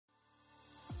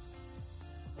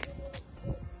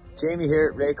Jamie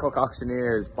here, Ray Cook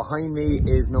Auctioneers. Behind me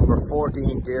is number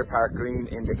 14 Deerpark Green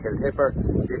in the Kiltipper.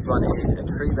 This one is a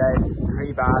 3-bed,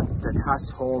 3-bath, detached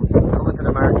home coming to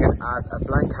the market as a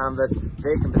blank canvas,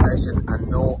 vacant possession and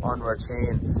no onward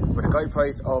chain. With a guide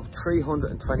price of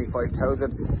 $325,000,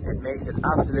 it makes it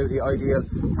absolutely ideal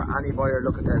for any buyer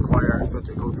looking to acquire such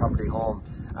a good property home.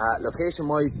 Location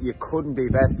wise, you couldn't be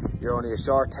bet. You're only a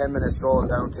short 10-minute stroll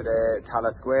down to the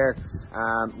Tallaght Square,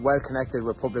 well connected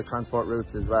with public transport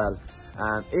routes as well.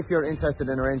 If you're interested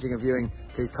in arranging a viewing,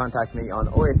 please contact me on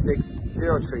 086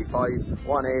 035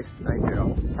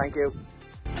 1890. Thank you.